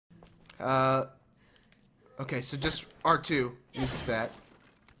Okay, so just R2 uses that.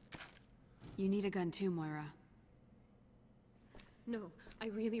 You need a gun too, Moira. No, I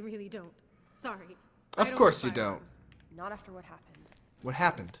really, really don't. Sorry. Of course you don't. Not after what happened. What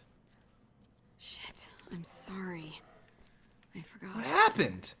happened? Shit, I'm sorry. I forgot. What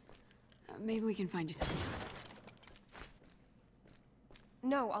happened? Maybe we can find you something else.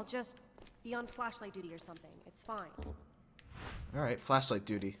 No, I'll just be on flashlight duty or something. It's fine. Alright, flashlight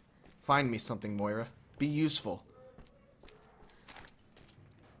duty. Find me something, Moira. Be useful.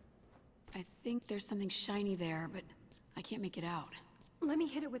 I think there's something shiny there, but I can't make it out. Let me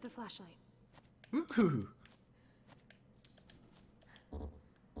hit it with the flashlight. Woohoo!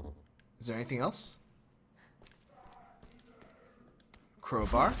 Is there anything else?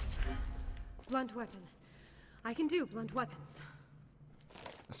 Crowbar? Blunt weapon. I can do blunt weapons.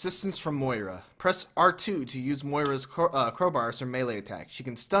 Assistance from Moira. Press R2 to use Moira's crowbar as her melee attack. She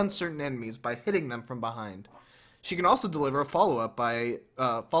can stun certain enemies by hitting them from behind. She can also deliver a follow-up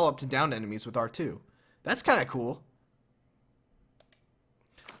to downed enemies with R2. That's kind of cool.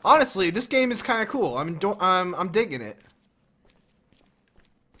 Honestly, this game is kind of cool. I'm digging it.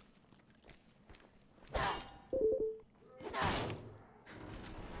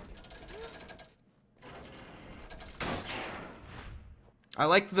 I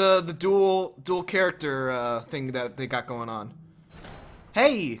like the dual character thing that they got going on.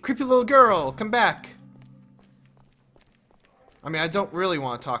 Hey, creepy little girl, come back. I mean, I don't really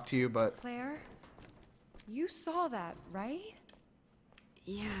want to talk to you, but Claire? You saw that, right?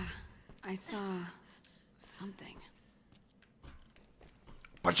 Yeah, I saw something.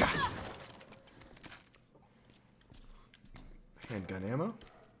 Bacha! Handgun ammo.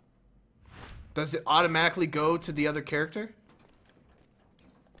 Does it automatically go to the other character?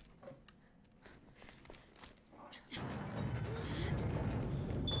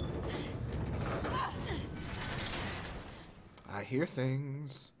 I hear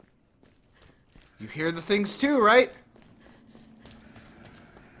things. You hear the things too, right?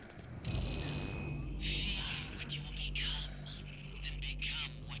 Fear what you will become, and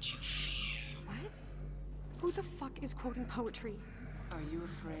become what you fear. What? Who the fuck is quoting poetry? Are you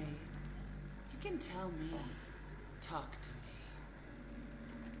afraid? You can tell me. Talk to me.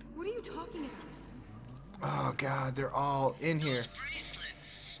 What are you talking about? Oh god, they're all in here. Those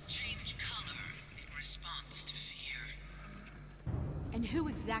bracelets change color in response to fear. And who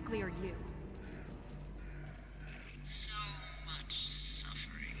exactly are you? So much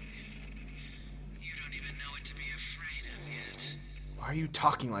suffering. You don't even know what to be afraid of yet. Why are you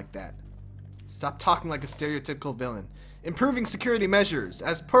talking like that? Stop talking like a stereotypical villain. Improving security measures.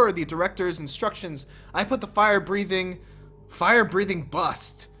 As per the director's instructions, I put the fire-breathing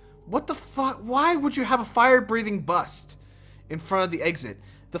bust. What the fuck? Why would you have a fire-breathing bust in front of the exit?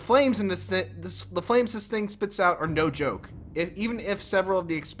 The flames in the flames this thing spits out are no joke. Even if several of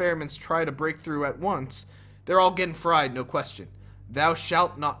the experiments try to break through at once, they're all getting fried, no question. Thou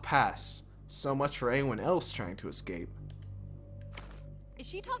shalt not pass. So much for anyone else trying to escape. Is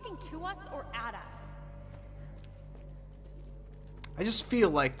she talking to us or at us? I just feel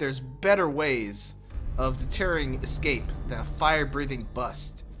like there's better ways of deterring escape than a fire-breathing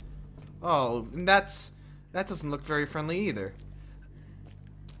bust. Oh, and that doesn't look very friendly either.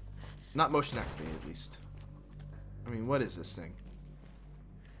 Not motion activated, at least. I mean, what is this thing?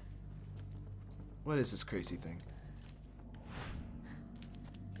 What is this crazy thing?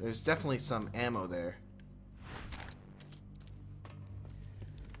 There's definitely some ammo there.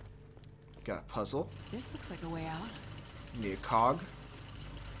 Got a puzzle. This looks like a way out. Need a cog.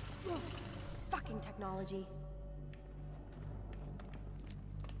 Fucking technology.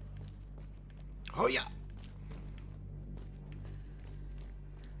 Oh yeah.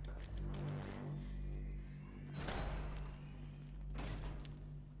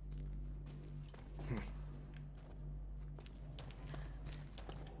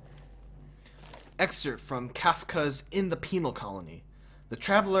 Excerpt from Kafka's In the Penal Colony. The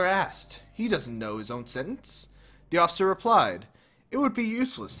traveler asked. He doesn't know his own sentence. The officer replied, it would be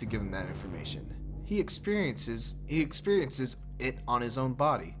useless to give him that information. He experiences it on his own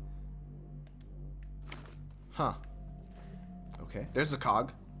body. Huh. Okay, there's a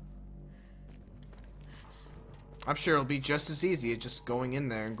cog. I'm sure it'll be just as easy as just going in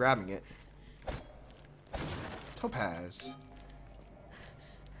there and grabbing it. Topaz.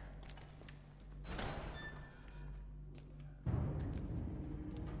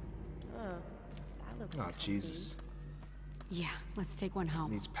 That looks Oh, comfy. Jesus. Yeah, let's take one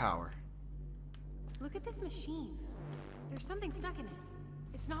home. Needs power. Look at this machine. There's something stuck in it.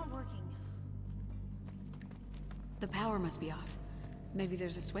 It's not working. The power must be off. Maybe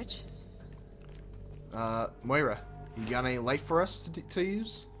there's a switch? Moira, you got any light for us to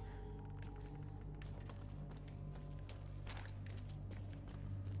use?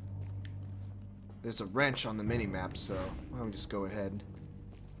 There's a wrench on the mini-map, so why don't we just go ahead,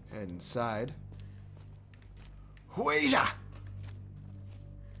 head inside. Hooyah!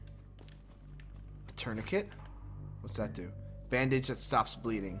 A tourniquet? What's that do? Bandage that stops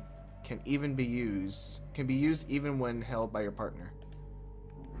bleeding. Can be used even when held by your partner.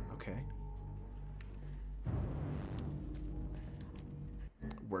 Okay.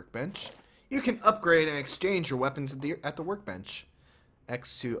 Workbench. You can upgrade and exchange your weapons at the workbench.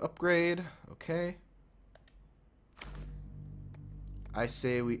 X to upgrade. Okay. I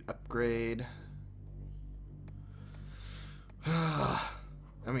say we upgrade. I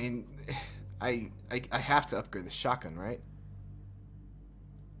mean, I have to upgrade the shotgun, right?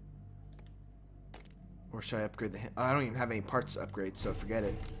 Or should I upgrade the... I don't even have any parts to upgrade, so forget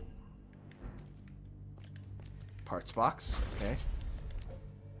it. Parts box. Okay.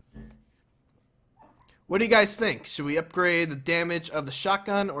 What do you guys think? Should we upgrade the damage of the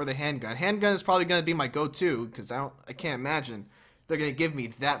shotgun or the handgun? Handgun is probably going to be my go-to, because I can't imagine they're going to give me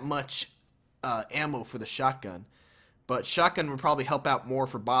that much ammo for the shotgun. But shotgun would probably help out more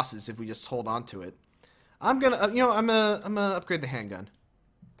for bosses if we just hold on to it. I'm gonna, I'm gonna upgrade the handgun.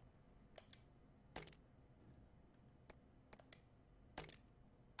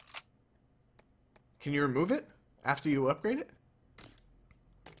 Can you remove it after you upgrade it?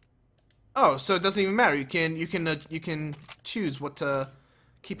 Oh, so it doesn't even matter. You can choose what to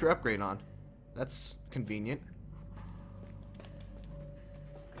keep your upgrade on. That's convenient.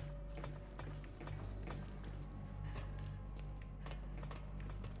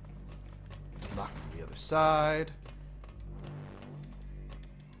 Lock from the other side.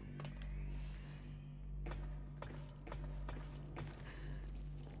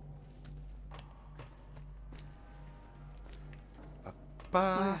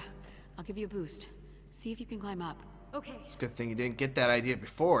 Moira, I'll give you a boost. See if you can climb up. Okay. It's a good thing you didn't get that idea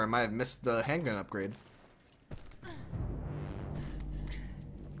before. I might have missed the handgun upgrade.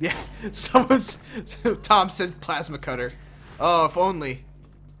 Yeah, Tom says plasma cutter. Oh, if only.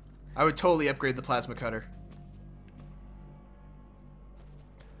 I would totally upgrade the plasma cutter.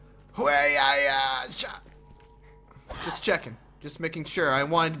 Just checking. Just making sure. I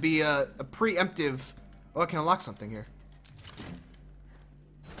wanted to be a preemptive... Oh, I can unlock something here.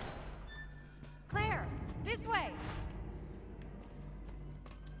 Claire, this way.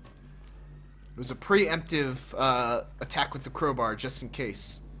 It was a preemptive attack with the crowbar, just in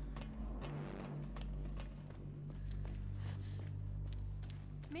case.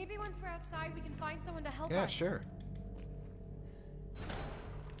 Maybe once we're outside, we can find someone to help Yeah, us. sure.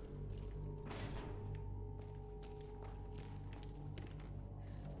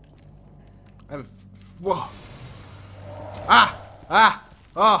 I have... Whoa. Ah! Ah!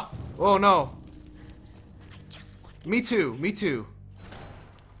 Oh! Oh no! Me too, me too.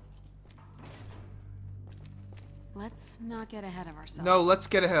 Let's not get ahead of ourselves. No, let's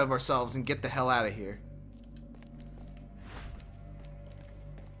get ahead of ourselves and get the hell out of here.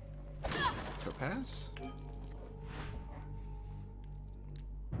 Topaz?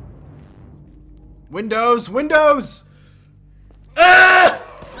 Windows! Windows! Ah!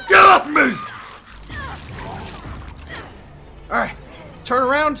 Get off me! Alright, turn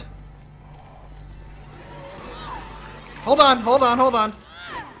around. Hold on, hold on, hold on.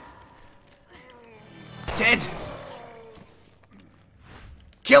 Dead.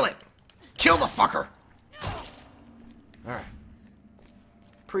 Kill it. Kill the fucker. Alright.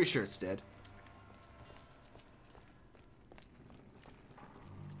 Pretty sure it's dead.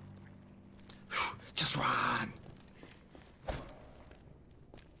 Just run.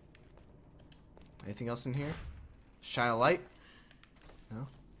 Anything else in here? Shine a light? No?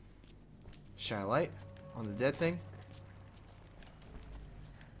 Shine a light on the dead thing?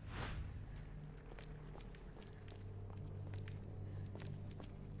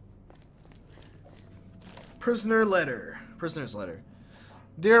 Prisoner letter. Prisoner's letter.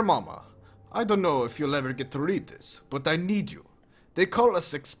 Dear Mama, I don't know if you'll ever get to read this, but I need you. They call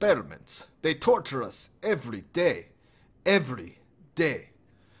us experiments. They torture us every day. Every day.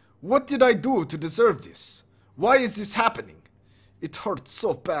 What did I do to deserve this? Why is this happening? It hurts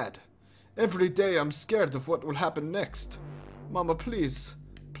so bad. Every day I'm scared of what will happen next. Mama, please.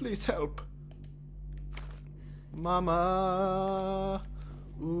 Please help. Mama.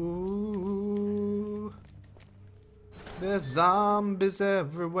 Ooh. There's zombies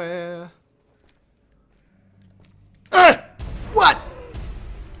everywhere. What?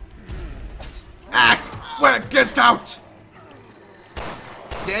 Ah! Where? Get out!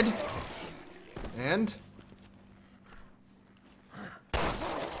 Dead? And...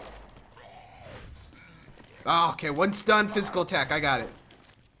 oh, okay, one stun, physical attack. I got it.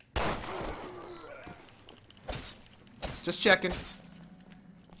 Just checking.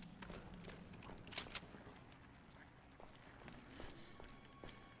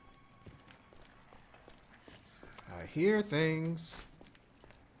 I hear things.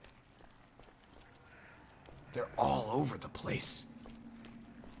 They're all over the place.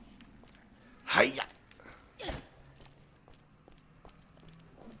 Hiya!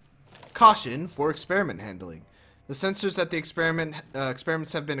 Caution for experiment handling. The sensors that the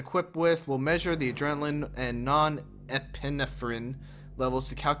experiments have been equipped with will measure the adrenaline and non-epinephrine levels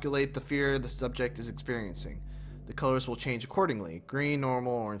to calculate the fear the subject is experiencing. The colors will change accordingly. Green,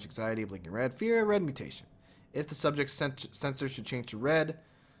 normal, orange, anxiety, blinking red, fear, red, mutation. If the subject's sensor should change to red...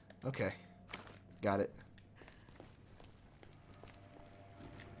 okay. Got it.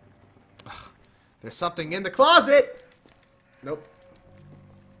 Ugh. There's something in the closet! Nope.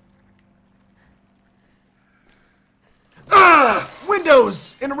 Ah!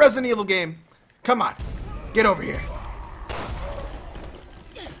 Windows in a Resident Evil game. Come on. Get over here.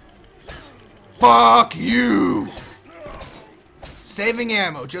 Fuck you! Saving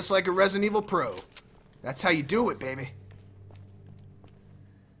ammo, just like a Resident Evil Pro. That's how you do it, baby.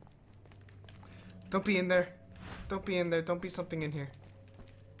 Don't be in there. Don't be in there. Don't be something in here.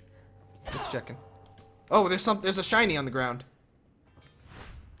 Just checking. Oh, there's a shiny on the ground.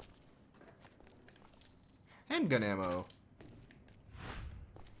 Handgun ammo.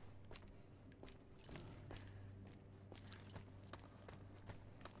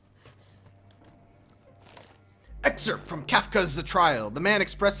 Excerpt from Kafka's The Trial. The man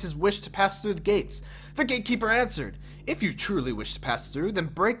expressed his wish to pass through the gates. The gatekeeper answered, "If you truly wish to pass through, then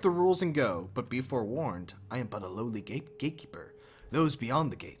break the rules and go. But be forewarned, I am but a lowly gatekeeper. Those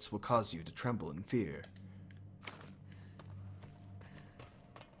beyond the gates will cause you to tremble in fear."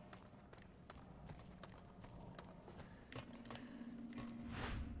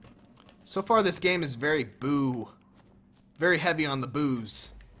 So far, this game is very very heavy on the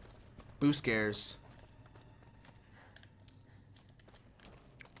booze. Boo scares.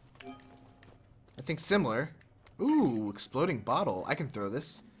 I think similar. Ooh, exploding bottle. I can throw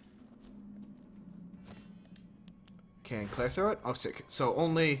this. Can Claire throw it? Oh, sick. So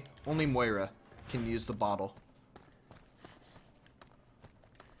only Moira can use the bottle.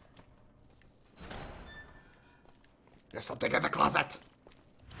 There's something in the closet.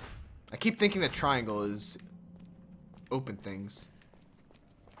 I keep thinking that triangle is open things.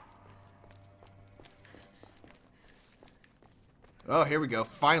 Oh, here we go.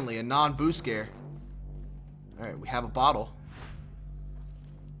 Finally, a non-boo scare. Alright, we have a bottle.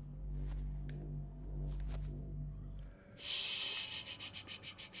 Shh.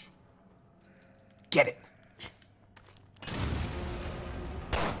 Get it.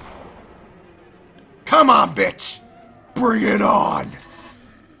 Come on, bitch! Bring it on!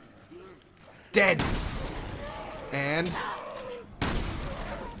 Dead. And...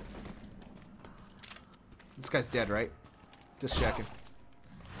 this guy's dead, right? Just checking.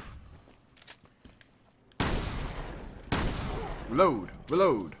 Reload.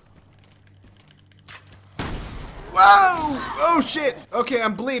 Reload. Whoa! Oh, shit! Okay,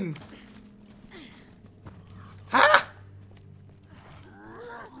 I'm bleeding. Ha!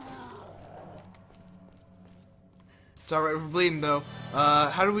 It's alright, we're bleeding, though.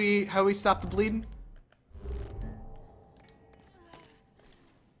 How do we stop the bleeding?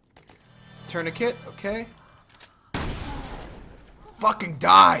 Tourniquet, okay. Fucking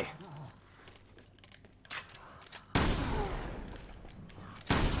die!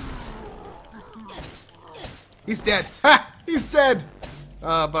 He's dead. Ha! He's dead!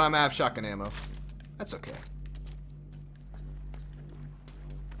 But I'm out of shotgun ammo. That's okay.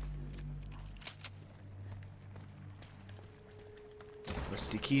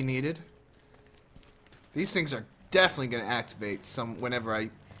 Rusty key needed. These things are definitely going to activate whenever I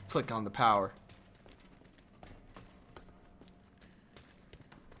click on the power.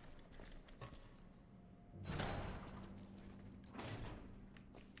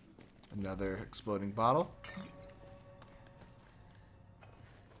 Another exploding bottle.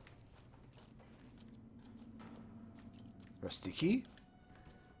 Rusty key.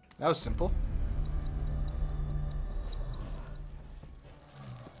 That was simple.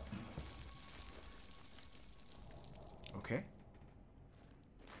 Okay.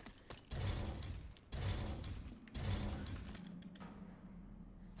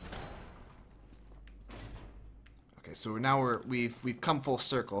 Okay, so now we've come full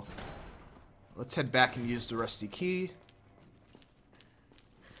circle. Let's head back and use the rusty key.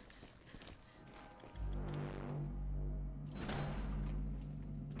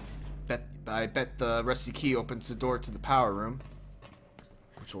 I bet the rusty key opens the door to the power room,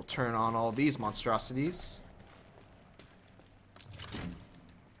 which will turn on all these monstrosities.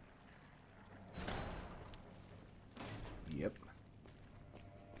 Yep.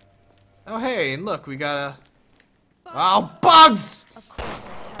 Oh, hey, and look, we got a... Oh, bugs! Of course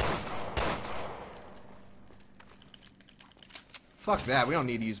they're hazardous. Fuck that, we don't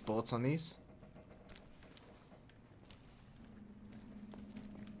need to use bullets on these.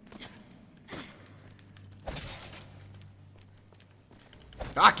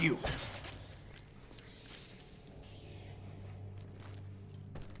 Fuck you!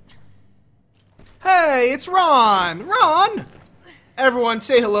 Hey, it's Ron! Ron! Everyone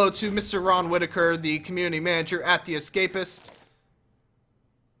say hello to Mr. Ron Whitaker, the community manager at The Escapist.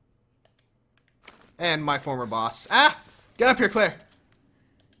 And my former boss. Ah! Get up here, Claire!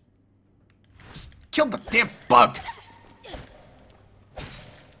 Just kill the damn bug!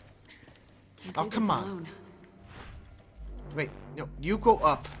 Oh, come on. Alone. Wait, no, you go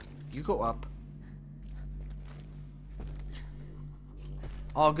up. You go up.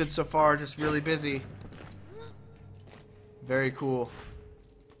 All good so far, just really busy. Very cool.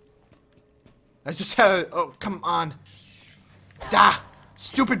 I just had a... Oh, come on. Da!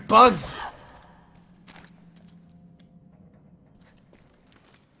 Stupid bugs!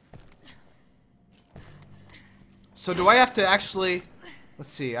 So do I have to actually...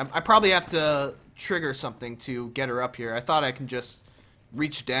 Let's see, I probably have to trigger something to get her up here. I thought I can just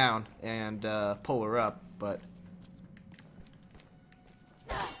reach down and pull her up, but...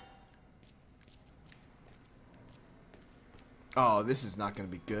 Oh, this is not going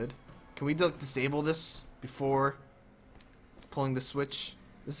to be good. Can we disable this before pulling the switch?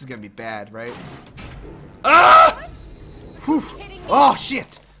 This is going to be bad, right? Ah! Whew. Oh,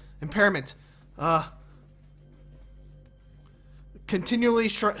 shit! Impairment. Continually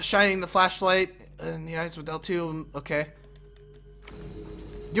shining the flashlight in the eyes with L2. Okay.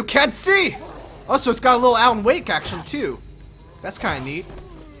 You can't see! Oh, so it's got a little Alan Wake action, too. That's kind of neat.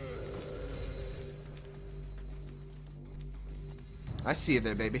 I see you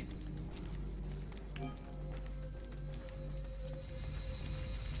there, baby.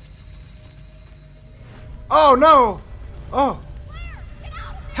 Oh, no! Oh!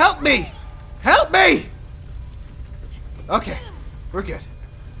 Help me! Help me! Okay, we're good.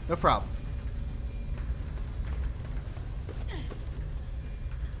 No problem.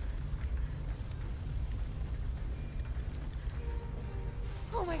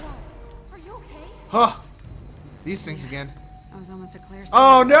 Oh my god. Are you okay? Oh! These things again. I was almost at Claire's.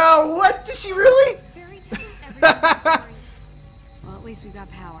 Oh no! What? Did she really? Very tense, everyone's sorry. Well, at least we've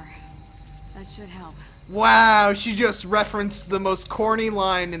got power. That should help. Wow, she just referenced the most corny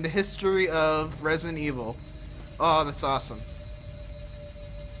line in the history of Resident Evil. Oh, that's awesome.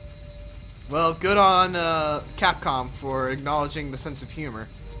 Well, good on Capcom for acknowledging the sense of humor.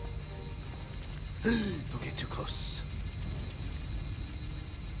 Don't get too close.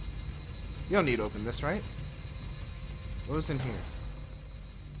 You don't need to open this, right? What was in here?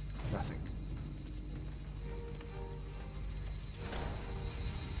 Nothing.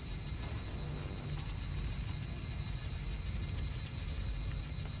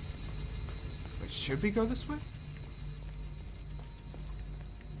 Wait, should we go this way?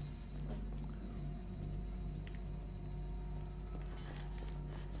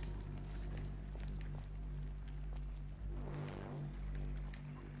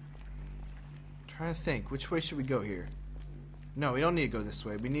 Trying to think, which way should we go here? No, we don't need to go this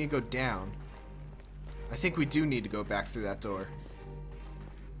way. We need to go down. I think we do need to go back through that door.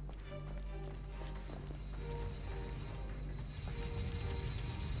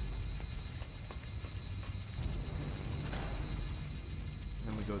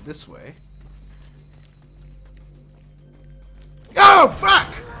 Then we go this way. Oh,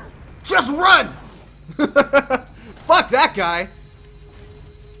 fuck! Just run! Fuck that guy!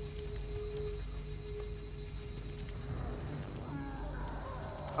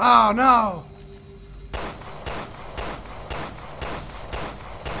 Oh no!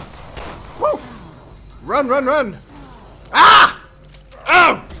 Woo! Run, run, run! Ah!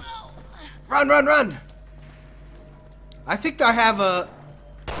 Oh! Run, run, run! I think I have a...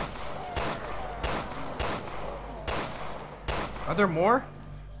 Are there more?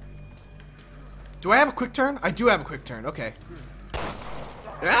 Do I have a quick turn? I do have a quick turn, okay.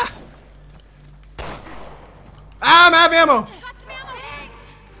 Ah! Ah, I'm out of ammo!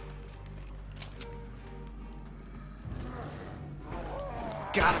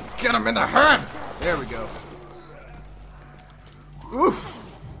 Gotta get him in the head! There we go.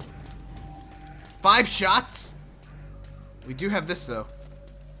 Oof! 5 shots? We do have this, though.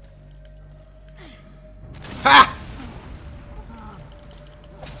 Ha!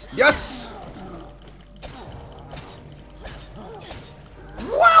 Yes!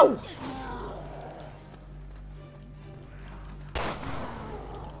 Wow!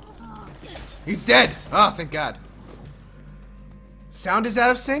 He's dead! Oh, thank God. Sound is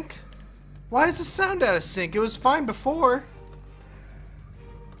out of sync? Why is the sound out of sync? It was fine before.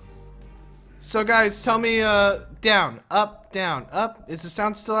 So guys, tell me, down, up, down, up. Is the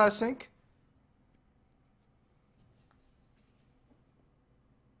sound still out of sync?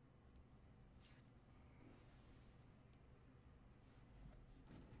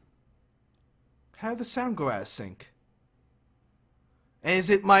 How did the sound go out of sync? And is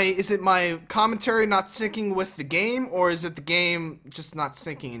it my commentary not syncing with the game, or is it the game just not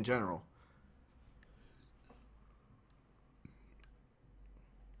syncing in general?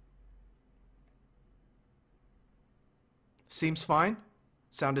 Seems fine.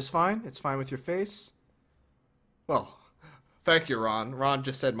 Sound is fine. It's fine with your face. Well, thank you, Ron. Ron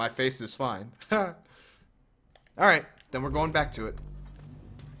just said my face is fine. Alright, then we're going back to it.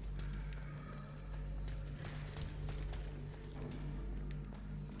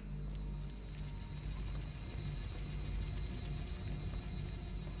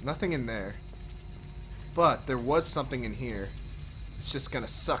 Nothing in there. But there was something in here. It's just gonna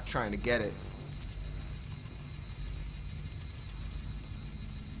suck trying to get it.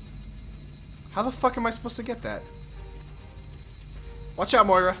 How the fuck am I supposed to get that? Watch out,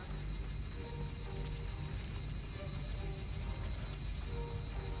 Moira.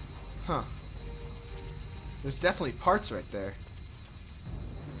 Huh. There's definitely parts right there.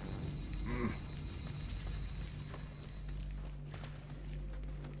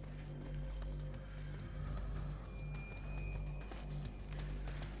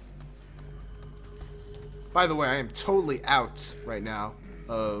 By the way, I am totally out right now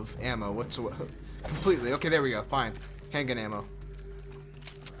of ammo whatsoever. Completely. Okay, there we go. Fine. Handgun ammo.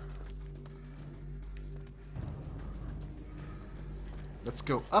 Let's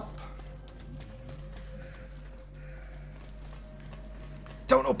go up.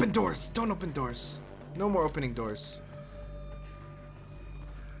 Don't open doors. Don't open doors. No more opening doors.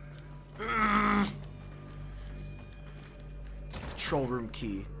 Control room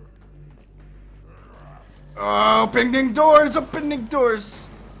key. Oh, opening doors! Opening doors!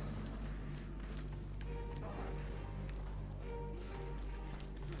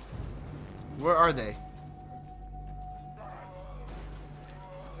 Where are they?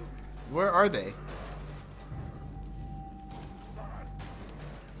 Where are they?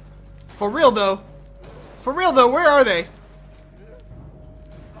 For real though! For real though, where are they?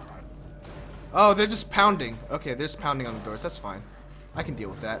 Oh, they're just pounding. Okay, they're just pounding on the doors. That's fine. I can deal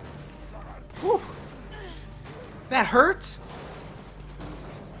with that. Whew. That hurt?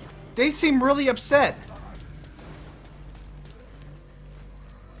 They seem really upset.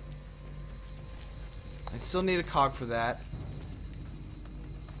 I still need a cog for that.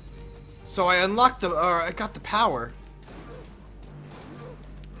 So I unlocked the, or I got the power.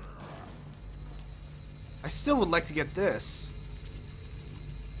 I still would like to get this.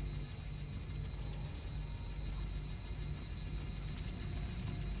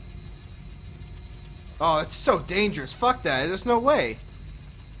 Oh, it's so dangerous. Fuck that. There's no way.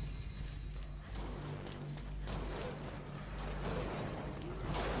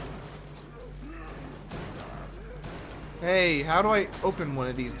 Hey, how do I open one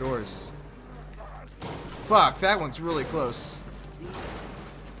of these doors? Fuck, that one's really close.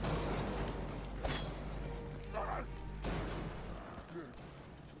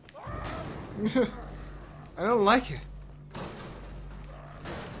 I don't like it.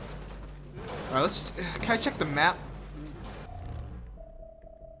 Alright, let's... Can I check the map?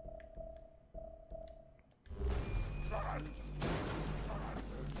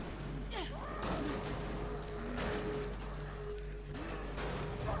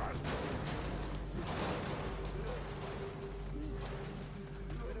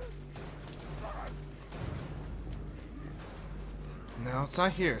 No, it's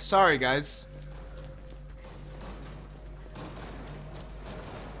not here. Sorry, guys.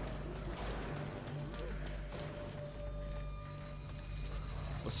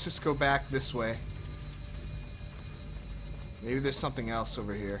 Let's just go back this way. Maybe there's something else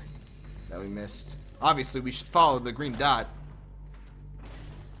over here that we missed. Obviously, we should follow the green dot.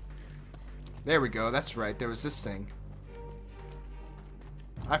 There we go. That's right. There was this thing.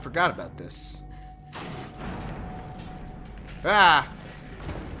 I forgot about this. Ah!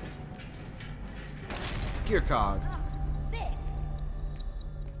 Gear cog.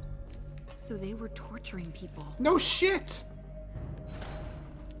 So they were torturing people. No shit!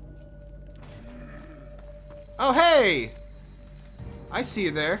 Oh, hey! I see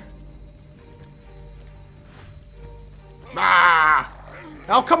you there. Ah!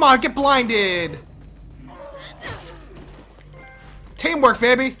 Oh, come on, get blinded! Teamwork,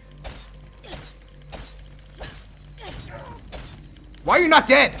 baby! Why are you not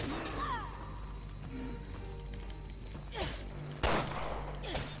dead?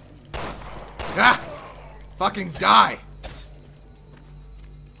 Ah! Fucking die!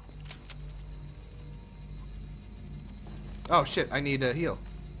 Oh shit, I need a heal.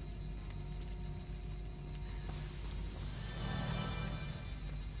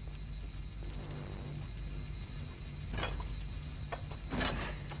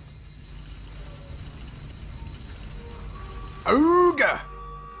 Ooga!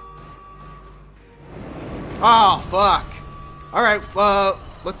 Oh, fuck. Alright,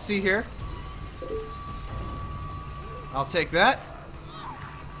 let's see here. I'll take that.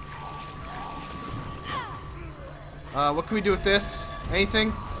 What can we do with this?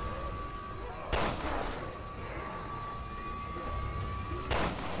 Anything?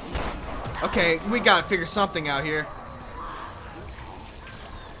 Okay, we gotta figure something out here.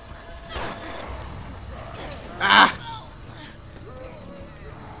 Ah!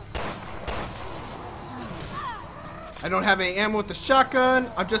 I don't have any ammo with the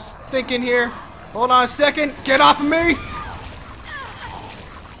shotgun. I'm just thinking here. Hold on a second. Get off of me!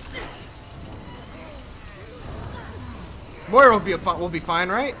 Moira will be fine,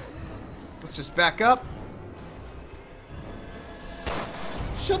 right? Let's just back up.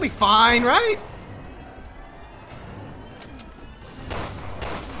 She'll be fine, right?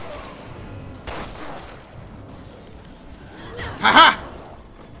 Haha!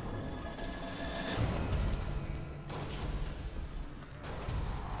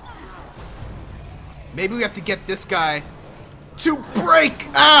 Maybe we have to get this guy to break.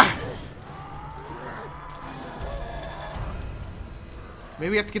 Ah!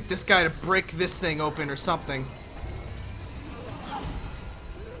 Maybe we have to get this guy to break this thing open or something.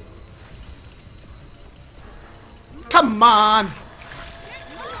 Come on!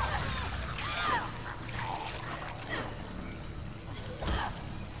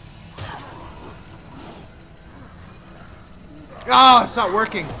 Oh, it's not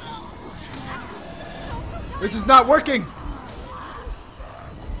working. This is not working.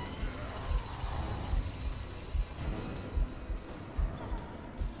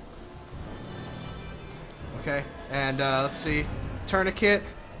 Okay, and let's see. Tourniquet.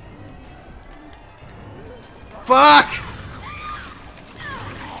 Fuck!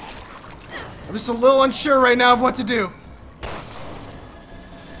 I'm just a little unsure right now of what to do.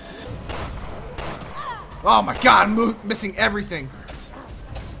 Oh my god, I'm missing everything.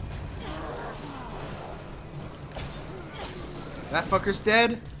 That fucker's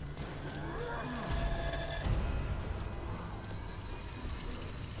dead.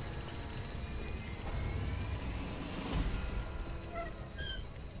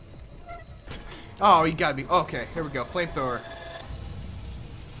 Oh, you gotta be... Okay, here we go. Flamethrower.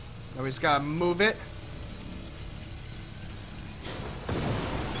 Now we just gotta move it.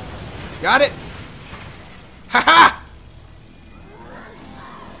 Got it! Haha!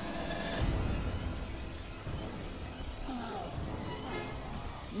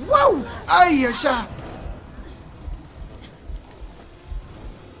 Whoa! Ay, shot!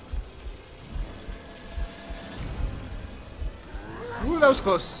 Ooh, that was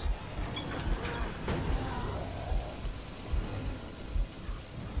close.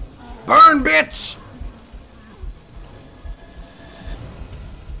 Burn, bitch!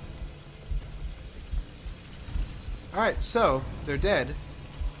 Alright, so, they're dead.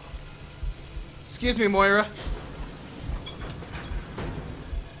 Excuse me, Moira.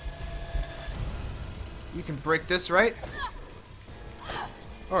 You can break this, right?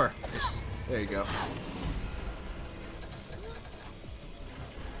 Or, just, there you go.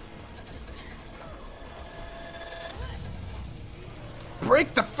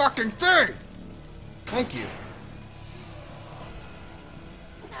 Break the fucking thing! Thank you.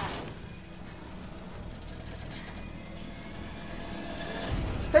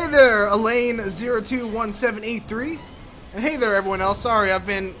 Hey there, Elaine021783. And hey there, everyone else. Sorry, I've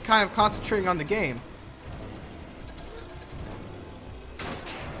been kind of concentrating on the game.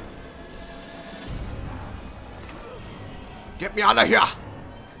 Get me out of here!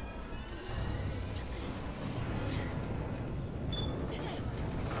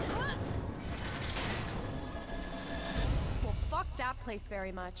 Well, fuck that place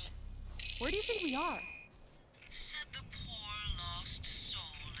very much. Where do you think we are? Said the poor lost soul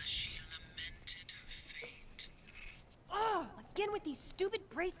as she lamented her fate. Ugh! Again with these stupid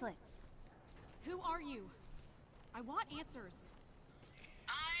bracelets. Who are you? I want answers.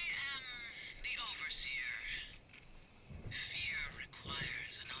 I am the Overseer. Fear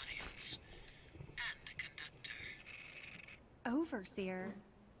requires an audience and a conductor. Overseer.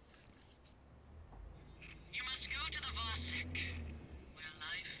 You must go to the Vosik, where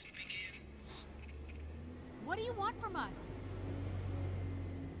life begins. What do you want from us?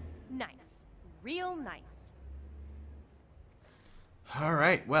 Nice. Real nice.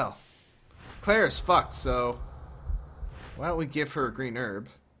 Alright, well. Claire is fucked, so why don't we give her a green herb?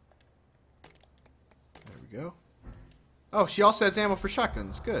 There we go. Oh, she also has ammo for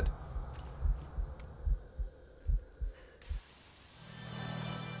shotguns. Good.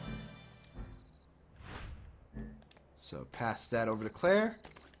 So pass that over to Claire.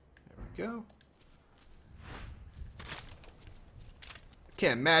 There we go.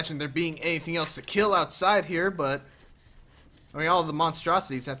 Can't imagine there being anything else to kill outside here, but I mean, all the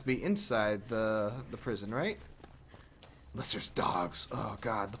monstrosities have to be inside the prison, right? Unless there's dogs. Oh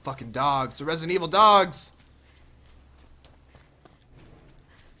god, the fucking dogs. The Resident Evil dogs!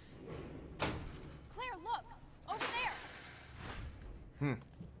 Claire, look! Over there!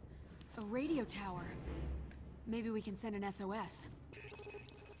 A radio tower. Maybe we can send an SOS.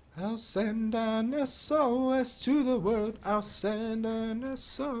 I'll send an SOS to the world. I'll send an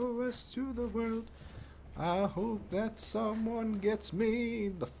SOS to the world. I hope that someone gets me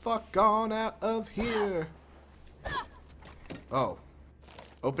the fuck on out of here. Oh.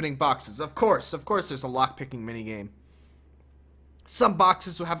 Opening boxes. Of course there's a lockpicking minigame. Some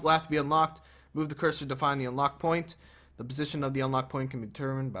boxes will have to be unlocked. Move the cursor to find the unlock point. The position of the unlock point can be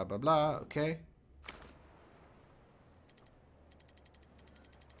determined, blah blah blah. Okay.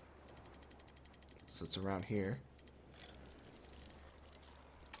 So it's around here.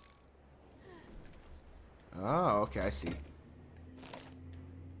 Oh, okay, I see.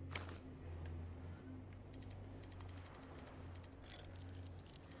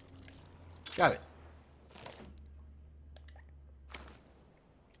 Got it.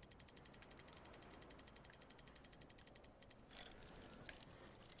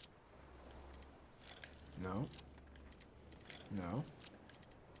 No. No.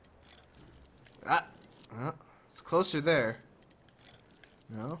 It's closer there.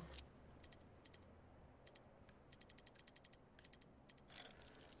 No.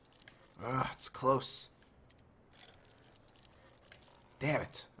 It's close. Damn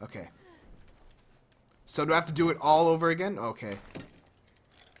it. Okay. So do I have to do it all over again? Okay.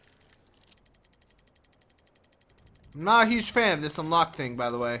 I'm not a huge fan of this unlock thing, by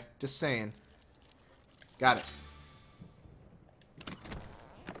the way. Just saying. Got it.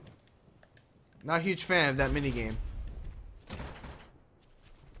 Not a huge fan of that minigame.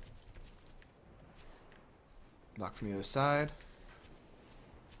 Lock from the other side.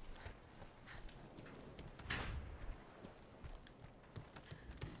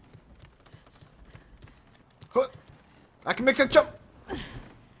 Huh. I can make that jump!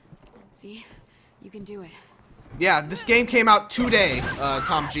 See? You can do it. Yeah, this game came out today,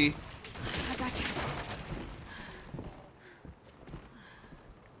 Tom G. I got you.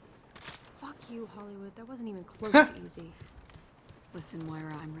 Fuck you, Hollywood. That wasn't even close to easy. Listen,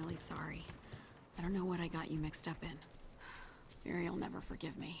 Moira, I'm really sorry. I don't know what I got you mixed up in. Muriel'll never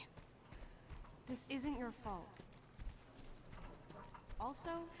forgive me. This isn't your fault. Also,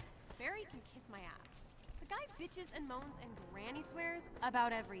 Barry can kiss my ass. The guy bitches and moans and granny swears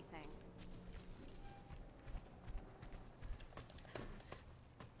about everything.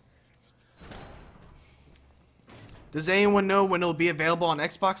 Does anyone know when it'll be available on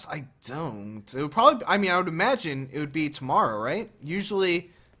Xbox? I don't. It would probably, I mean, I would imagine it would be tomorrow, right?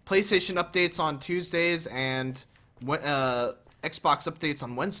 Usually, PlayStation updates on Tuesdays and Xbox updates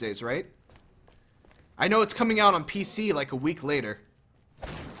on Wednesdays, right? I know it's coming out on PC like a week later.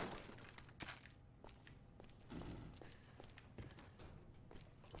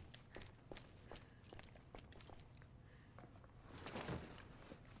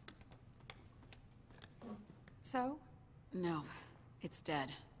 So? No, it's dead.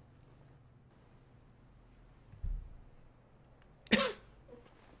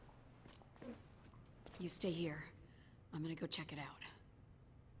 You stay here. I'm gonna go check it out.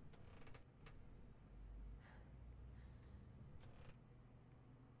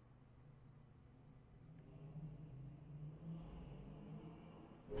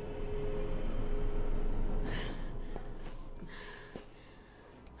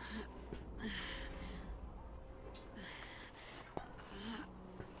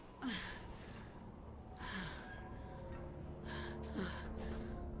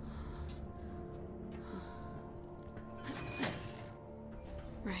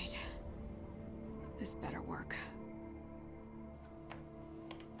 Right. This better work.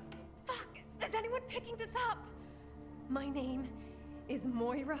 picking this up. My name is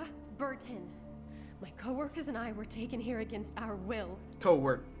Moira Burton. My coworkers and I were taken here against our will.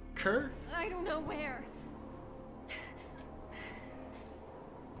 Co-worker? I don't know where.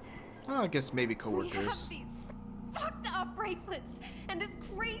 Oh, I guess maybe We co-workers. have these fucked up bracelets, and this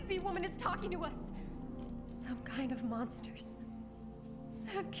crazy woman is talking to us. Some kind of monsters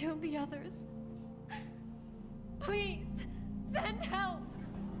have killed the others. Please, send help.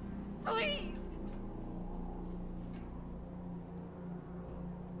 Please.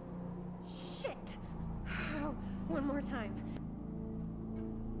 Shit. Oh, one more time.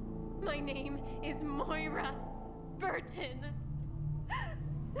 My name is Moira Burton.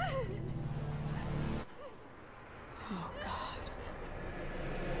 Oh, God.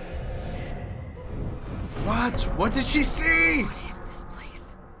 What? What did she see? What is this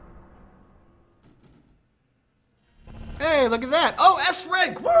place? Hey, look at that. Oh, S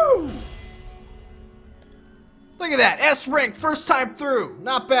rank. Woo! Look at that. S rank. First time through.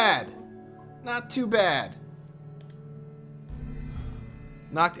 Not bad. Not too bad.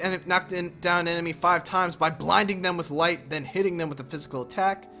 Knocked down enemy 5 times by blinding them with light, then hitting them with a physical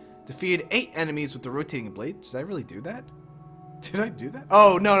attack. Defeated 8 enemies with the rotating blade. Did I really do that? Did I do that?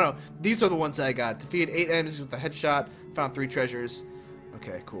 Oh, no. These are the ones I got. Defeated 8 enemies with a headshot. Found 3 treasures.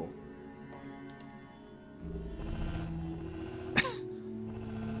 Okay, cool.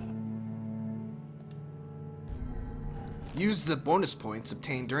 Use the bonus points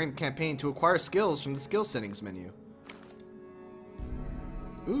obtained during the campaign to acquire skills from the skill settings menu.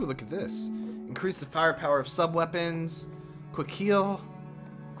 Ooh, look at this. Increase the firepower of sub-weapons. Quick heal.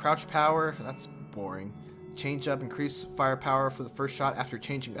 Crouch power. That's boring. Change up. Increase firepower for the first shot after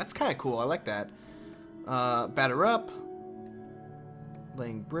changing. That's kind of cool. I like that. Batter up.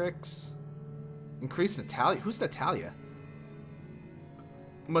 Laying bricks. Increase Natalia. Who's Natalia?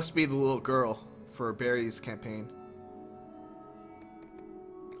 Must be the little girl for Barry's campaign.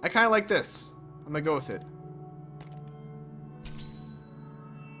 I kind of like this. I'm going to go with it.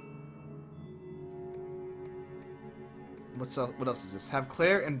 What else is this? Have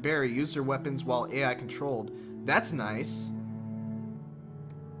Claire and Barry use their weapons while AI controlled. That's nice.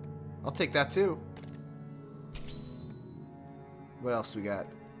 I'll take that too. What else we got?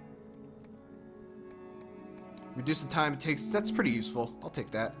 Reduce the time it takes. That's pretty useful. I'll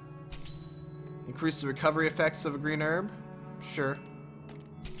take that. Increase the recovery effects of a green herb. Sure.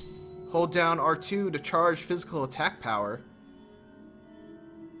 Hold down R2 to charge physical attack power.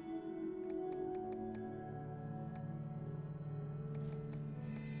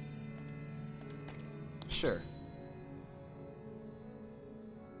 Sure.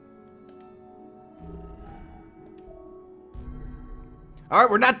 Alright,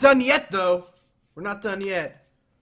 we're not done yet, though. We're not done yet.